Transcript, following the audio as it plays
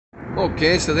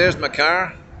Okay, so there's my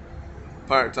car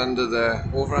parked under the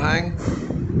overhang.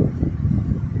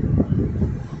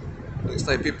 Looks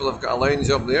like people have got a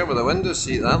lounge up there with a window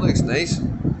seat. That looks nice.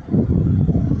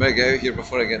 Better get out here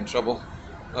before I get in trouble.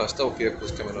 Oh, still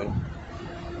vehicles coming on.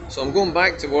 So I'm going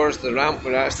back towards the ramp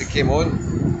where I actually came on.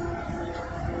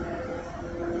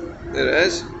 There it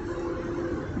is.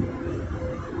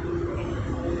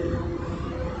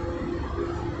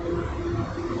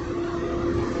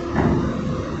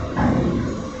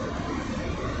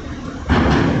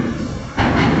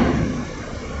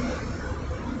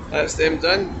 That's them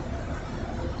done.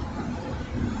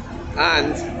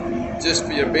 And just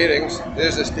for your bearings,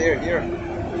 there's a stair here.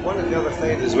 There's one on the other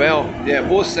side as well. Yeah,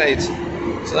 both sides.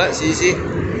 So that's easy.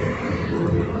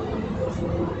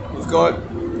 We've got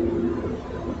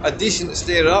a decent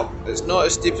stair up. It's not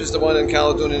as steep as the one in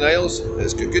Caledonian Isles.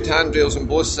 It's got good handrails on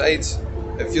both sides.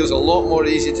 It feels a lot more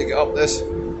easy to get up this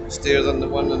stair than the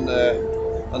one on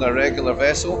a regular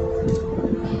vessel.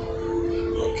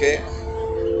 Okay.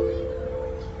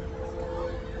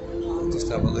 Just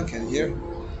have a look in here.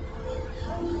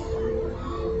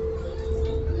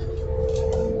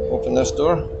 Open this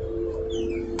door.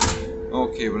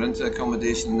 Okay, we're into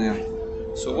accommodation there.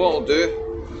 So what I'll do,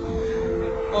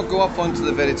 I'll go up onto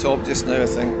the very top just now, I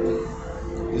think.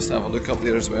 Just have a look up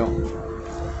there as well.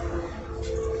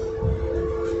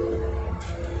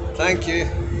 Thank you.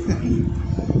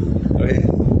 Right,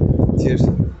 cheers.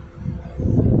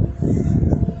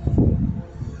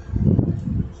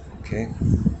 Okay.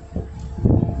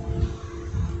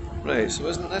 Right, so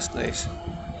isn't this nice?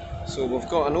 So we've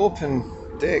got an open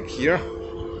deck here,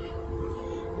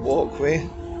 walkway,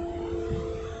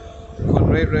 going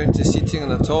right round to seating on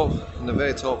the top, on the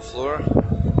very top floor,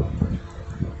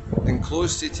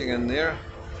 enclosed seating in there,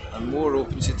 and more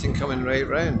open seating coming right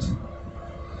round,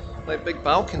 like big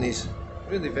balconies,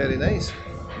 really very nice.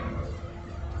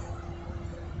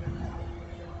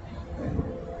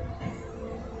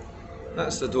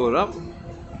 That's the door up.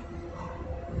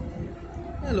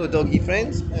 Hello doggy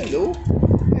friends, hello,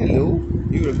 hello,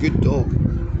 you're a good dog.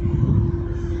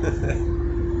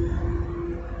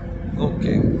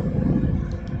 Okay,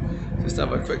 just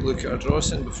have a quick look at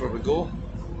Ardrossan before we go.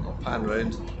 I'll pan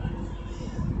round.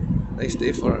 Nice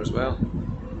day for it as well.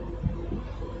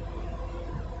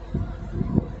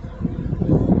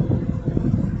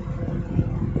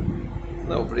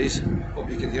 Little breeze, hope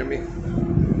you can hear me.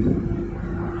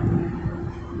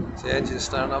 The engine's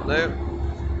starting up now.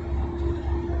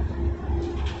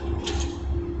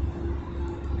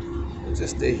 We'll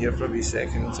just stay here for a wee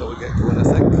second until we get going, I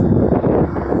think.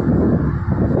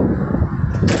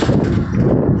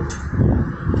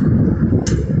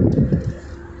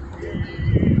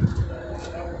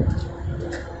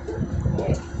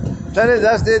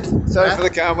 That's it. Sorry for the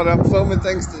camera, I'm filming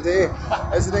things today.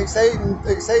 It's an exciting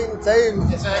time.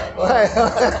 May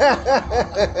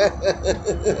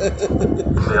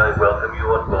I welcome you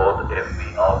on board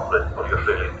MV Alfred for your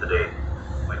sailing today.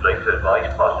 We'd like to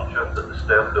advise passengers that the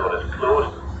stern door is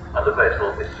closed and the vessel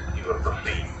is secure for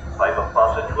sea. Time of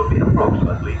passage will be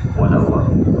approximately 1 hour.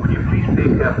 Would you please pay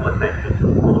careful attention to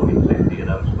the following safety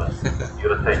announcements?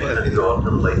 Your attention is drawn to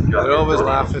the life jacket. They're always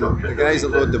laughing. The guys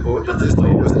that load the boat are just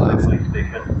always laughing.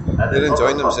 They're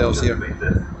enjoying themselves here.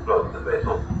 Throughout the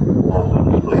vessel. Also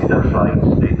displayed are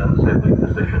signs stating assembly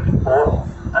position port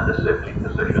and assembly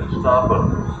position starboard,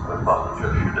 where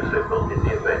passengers should assemble in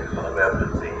the event of an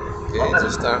emergency. Okay,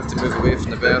 just starting to move away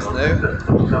from the berth now.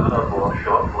 7 or more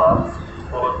short blasts,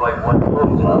 followed by 1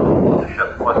 long blast on the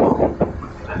ship's whistle,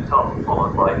 which is in turn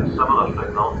followed by a similar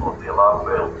signal on the alarm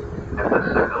bell. If this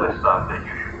signal is sounded,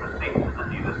 you should proceed to the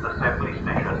nearest assembly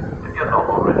station if you're not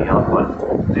already at one.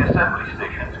 The assembly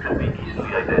stations can be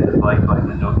easily identified by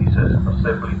the notices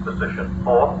assembly position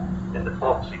port in the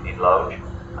port seating lounge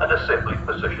and assembly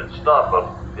position starboard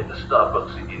in the starboard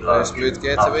seating lounge. Nice smooth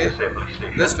getaway.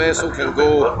 This vessel can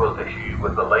go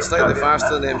slightly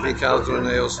faster than MV Calderon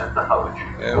Isles.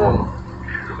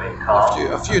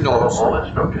 A few knots.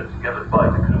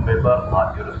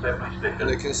 And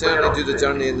it can certainly do the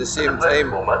journey in the same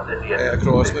time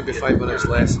across, maybe 5 minutes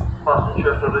less. So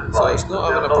it's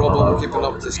not having a problem keeping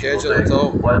up to schedule at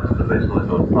all.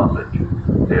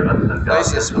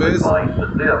 Nice and smooth.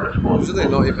 There's really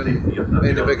not even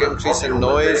any big increase in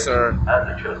noise or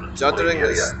juddering.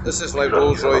 This is like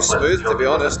Rolls Royce smooth, to be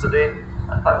honest.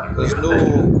 There's no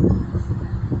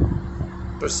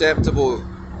perceptible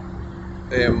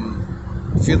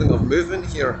feeling of movement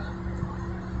here.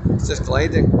 It's just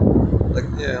gliding, like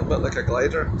a bit like a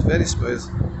glider. It's very smooth.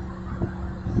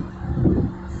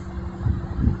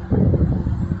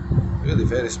 Really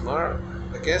very smart.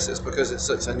 I guess it's because it's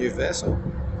such a new vessel.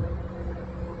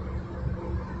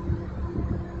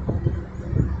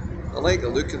 like the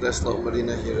look of this little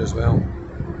marina here as well.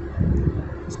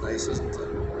 It's nice, isn't it?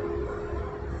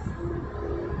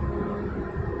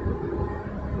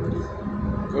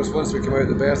 Of course, once we come out of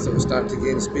the berth, it will start to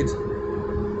gain speed.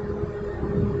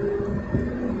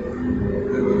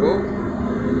 There we go.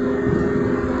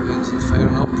 Engine's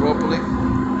firing up properly.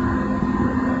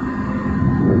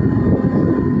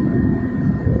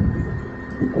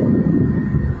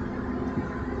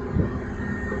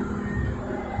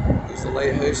 There's the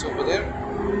lighthouse over there,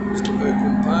 just about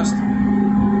going past.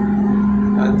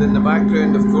 And in the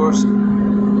background, of course,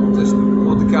 just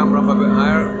hold the camera up a bit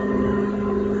higher,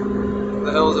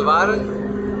 the hills of Arran.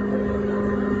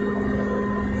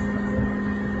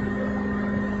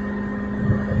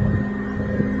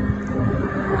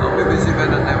 I'll maybe zoom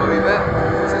in on them a wee bit,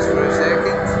 just for a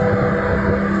second.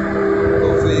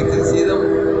 Hopefully you can see them.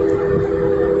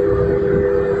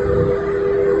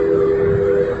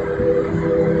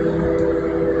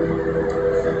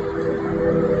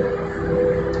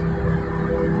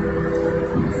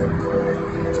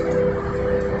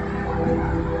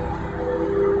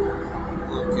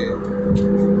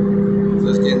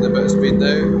 Just getting a bit of speed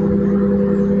now,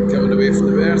 coming away from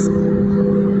the berth.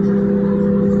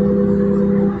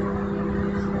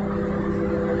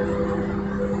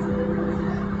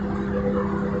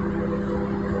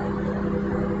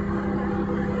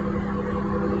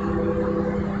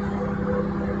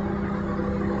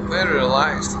 Very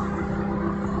relaxed.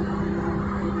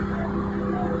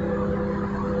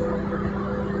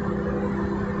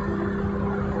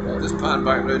 I'll just pan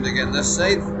back round again this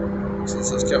side,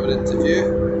 since it's coming into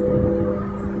view.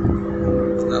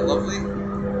 Isn't that lovely?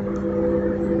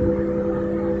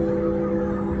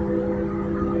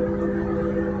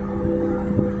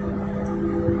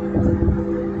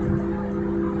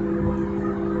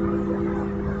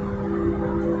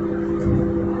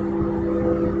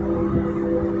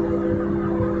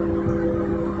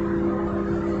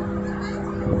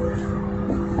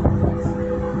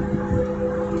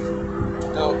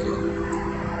 Okay.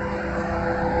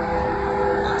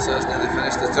 So it's nearly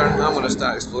finished the turn. I'm going to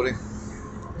start exploring.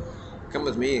 Come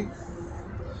with me.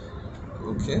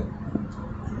 Okay.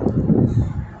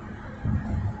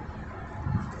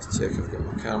 Let's check if I've got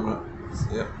my camera.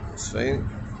 Yep, it's fine.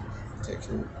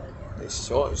 Taking nice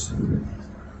shots.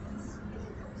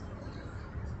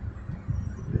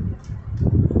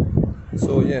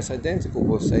 So yes, identical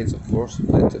both sides, of course.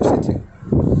 Plenty of seating.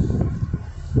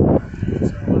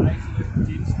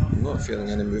 I'm not feeling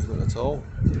any movement at all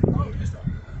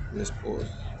in this boat.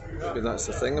 Maybe that's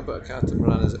the thing about a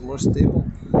catamaran, is it more stable?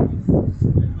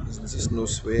 There's just no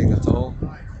swaying at all.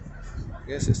 I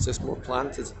guess it's just more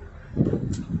planted.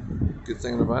 Good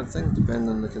thing and a bad thing, depending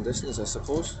on the conditions, I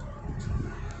suppose.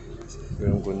 Where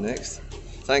I'm going next.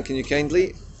 Thanking you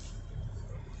kindly.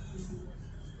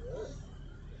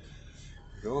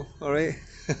 Go, alright.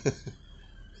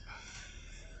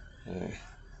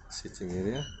 Seating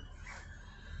area.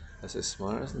 This is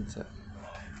smart, isn't it?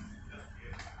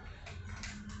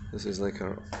 This is like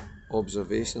our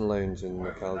observation lounge in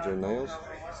the Calmac Isles.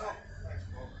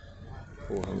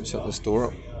 Oh, I haven't shut this door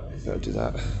up. Better do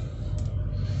that.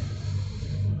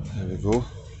 There we go.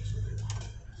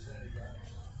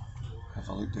 Have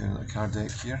a look down at the car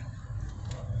deck here.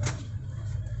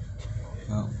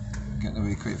 Well, getting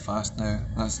away quite fast now.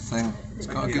 That's the thing. It's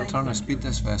got a good turn of speed,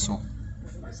 this vessel.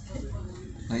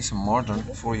 Nice and modern,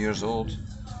 4 years old.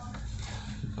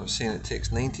 I was saying it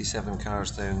takes 97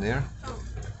 cars down there.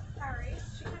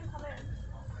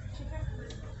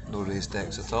 No raised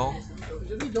decks at all.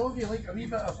 Does a wee doggy like a wee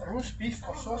bit of roast beef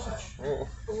or sausage? Oh,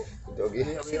 doggy.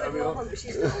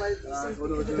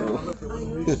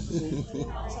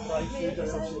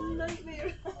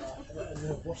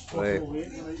 Right.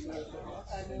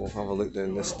 We'll have a look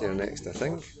down this stair next, I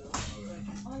think.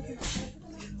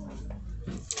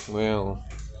 Well,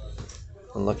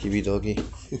 unlucky wee doggy.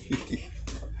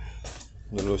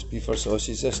 The roast beef or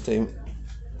sausage this time.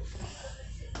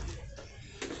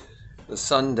 The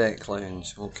sun deck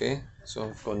lounge, okay, so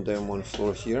I've gone down one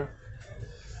floor here,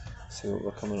 see what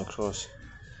we're coming across.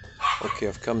 Okay,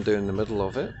 I've come down the middle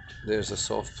of it, there's a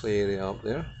soft play area up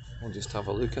there, we'll just have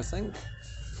a look. I think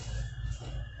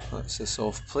that's the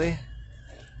soft play,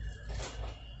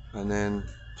 and then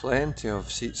plenty of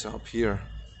seats up here,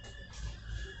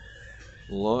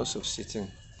 lots of seating,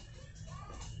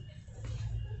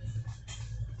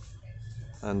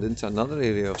 and into another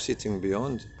area of seating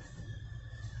beyond,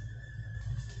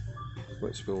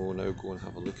 which we will now go and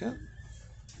have a look at.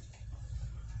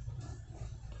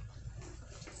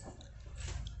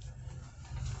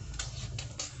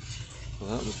 Well,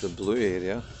 that was the blue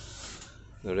area,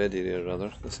 the red area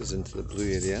rather. This is into the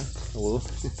blue area. Hello.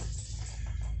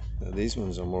 Now these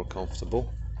ones are more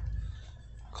comfortable.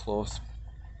 Cloth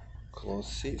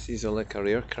seats. These are like our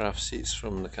aircraft seats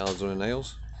from the Caledonian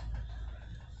Isles.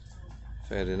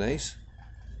 Very nice.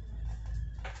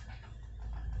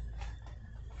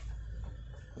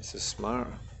 This is smart.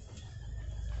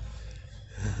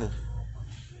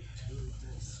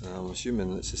 I'm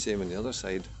assuming it's the same on the other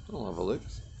side. I'll have a look.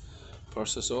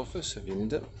 Purser's office if you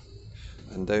need it.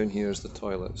 And down here is the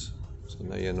toilets. So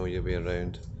now you know your way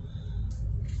around.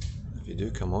 If you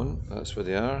do come on, that's where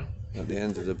they are, at the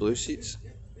end of the blue seats.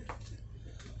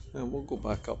 And we'll go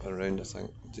back up and around, I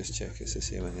think. Just check it's the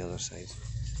same on the other side.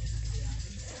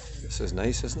 This is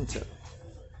nice, isn't it?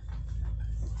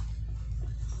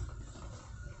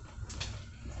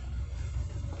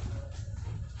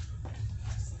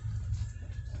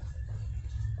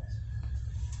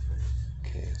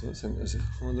 Okay, I don't think there's a...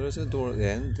 Oh, there is a door at the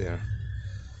end there.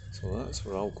 So that's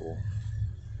where I'll go.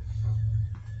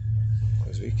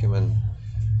 As we come in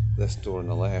this door on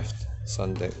the left,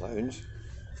 sun deck lounge.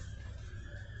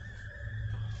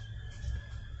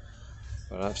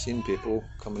 But I've seen people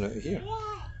coming out of here.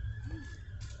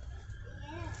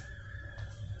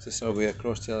 Is this our way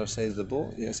across the other side of the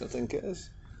boat? Yes, I think it is.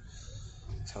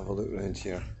 Let's have a look around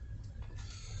here.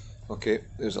 Okay,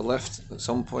 there's a lift at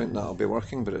some point that'll be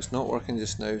working, but it's not working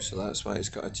just now, so that's why it's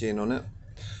got a chain on it.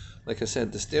 Like I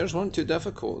said, the stairs weren't too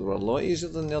difficult. They were a lot easier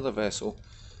than the other vessel,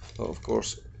 but of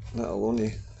course, that'll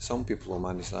only... some people will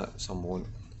manage that, some won't.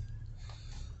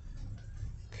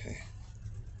 Okay.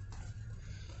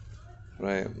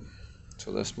 Right,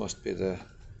 so this must be the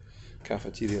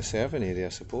cafeteria serving area, I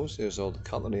suppose. There's all the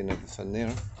cutlery and everything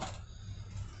there.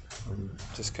 I'm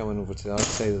just coming over to the other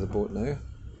side of the boat now.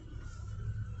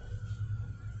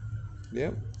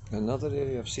 Yep, another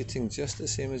area of seating just the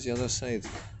same as the other side.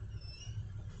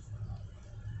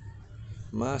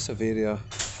 Massive area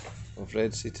of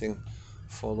red seating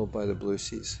followed by the blue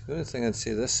seats. The only thing I'd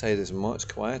say, this side is much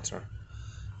quieter.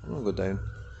 I'm going to go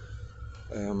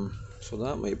down. So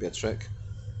that might be a trick.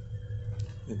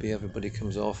 Maybe everybody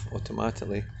comes off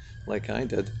automatically like I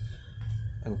did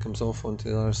and comes off onto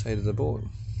the other side of the boat.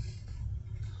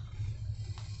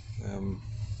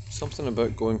 Something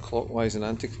about going clockwise and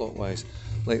anti-clockwise,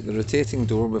 like the rotating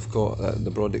door we've got at the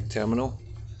Brodick terminal.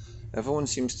 Everyone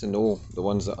seems to know, the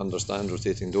ones that understand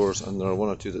rotating doors, and there are one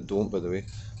or two that don't, by the way.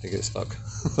 They get stuck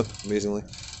amazingly.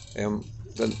 Then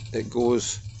it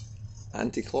goes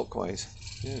anti-clockwise.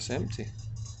 Yeah, it's empty.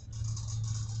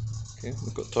 Okay,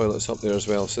 we've got toilets up there as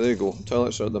well, so there you go.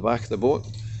 Toilets are at the back of the boat,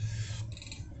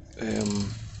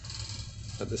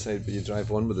 at the side where you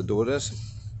drive on where the door is.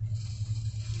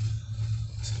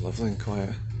 It's lovely and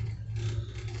quiet.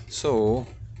 So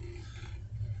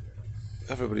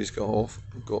everybody's got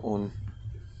on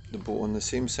the boat on the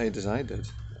same side as I did,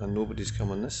 and nobody's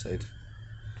come on this side.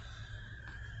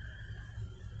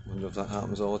 Wonder if that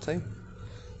happens all the time.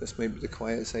 This might be the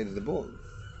quiet side of the boat.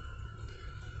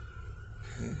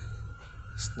 Okay.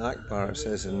 Snack bar, it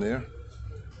says in there.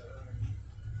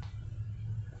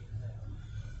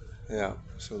 Yeah,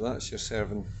 so that's your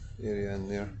serving area in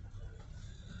there.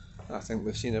 I think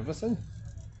we've seen everything.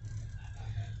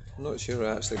 I'm not sure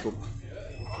I actually go...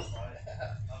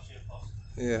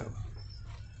 Yeah.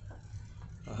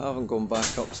 I haven't gone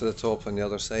back up to the top on the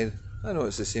other side. I know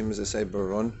it's the same as the side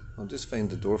we're on. I'll just find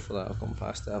the door for that. I've gone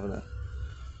past it, haven't I?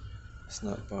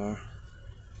 Snack bar.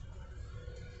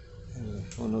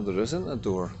 Oh no, there isn't a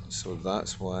door, so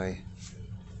that's why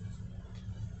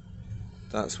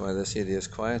this area is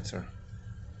quieter.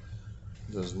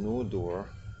 There's no door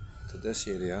to this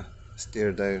area,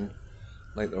 stair down,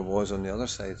 like there was on the other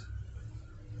side.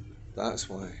 That's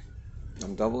why.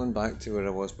 I'm doubling back to where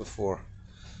I was before.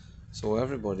 So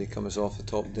everybody comes off the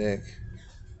top deck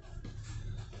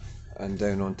and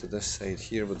down onto this side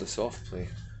here with the soft play,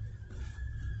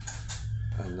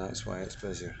 and that's why it's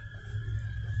busier.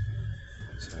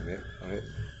 Sorry mate, alright.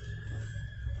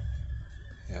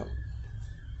 Yep.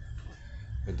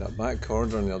 With that back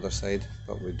corridor on the other side,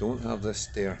 but we don't have this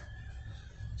stair.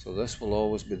 So this will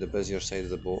always be the busier side of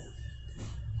the boat.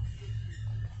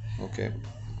 Okay,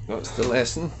 that's the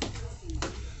lesson.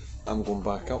 I'm going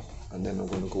back up, and then I'm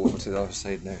going to go over to the other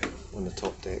side now, on the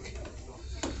top deck.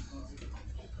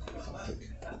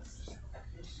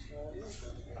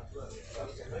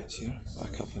 Right here,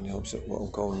 back up in the what I'm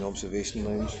calling the observation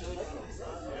lounge.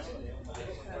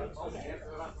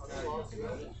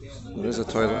 There is a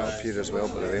toilet up here as well,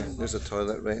 by the way. There's a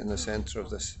toilet right in the centre of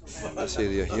this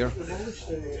area here.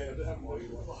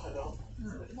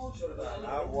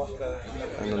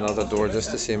 And another door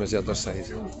just the same as the other side.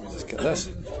 Let's get this.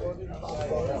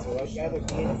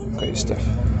 Quite stiff.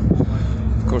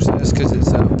 Of course it is because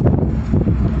it's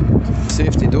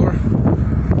Safety door.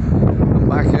 I'm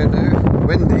back out now.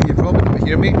 Windy, you probably don't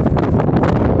hear me.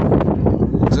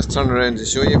 I'll just turn around to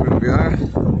show you where we are.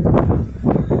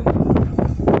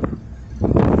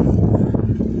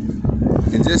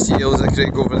 You can just see Ilza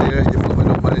Creek over there. You probably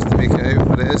not managed to make it out,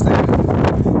 but it is there.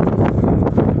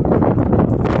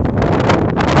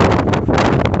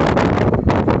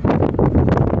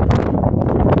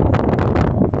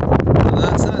 And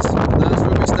that's us. That's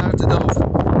where we started off.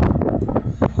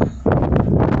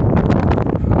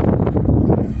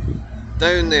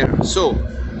 Down there. So,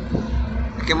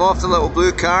 I came off the little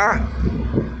blue car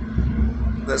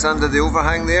that's under the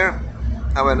overhang there.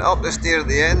 I went up the stair at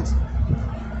the end.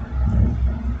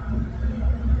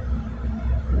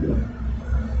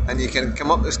 And you can come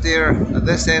up the stair at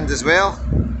this end as well.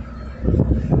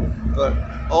 But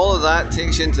all of that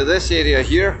takes you into this area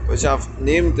here, which I've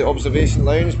named the observation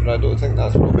lounge, but I don't think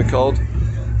that's what it'll be called.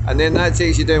 And then that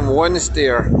takes you down one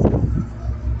stair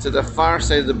to the far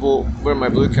side of the boat where my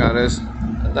blue car is,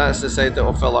 and that's the side that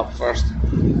will fill up first.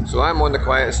 So I'm on the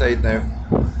quiet side now,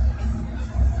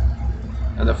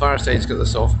 and the far side's got the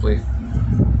soft play.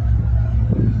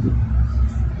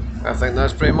 I think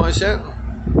that's pretty much it.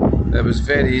 It was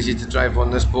very easy to drive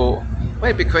on this boat.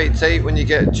 Might be quite tight when you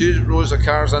get 2 rows of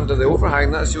cars under the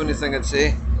overhang, that's the only thing I'd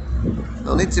say.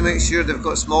 They'll need to make sure they've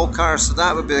got small cars, so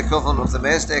that would be the equivalent of the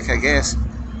mess deck, I guess.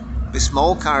 Be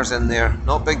small cars in there,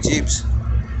 not big jeeps.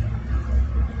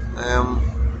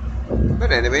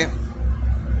 But anyway,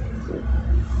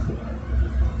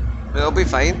 it'll be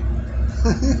fine.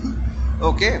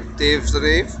 Okay, Dave's the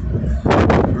Rave,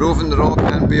 roving the rock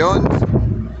and beyond.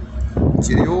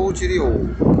 Cheerio, cheerio.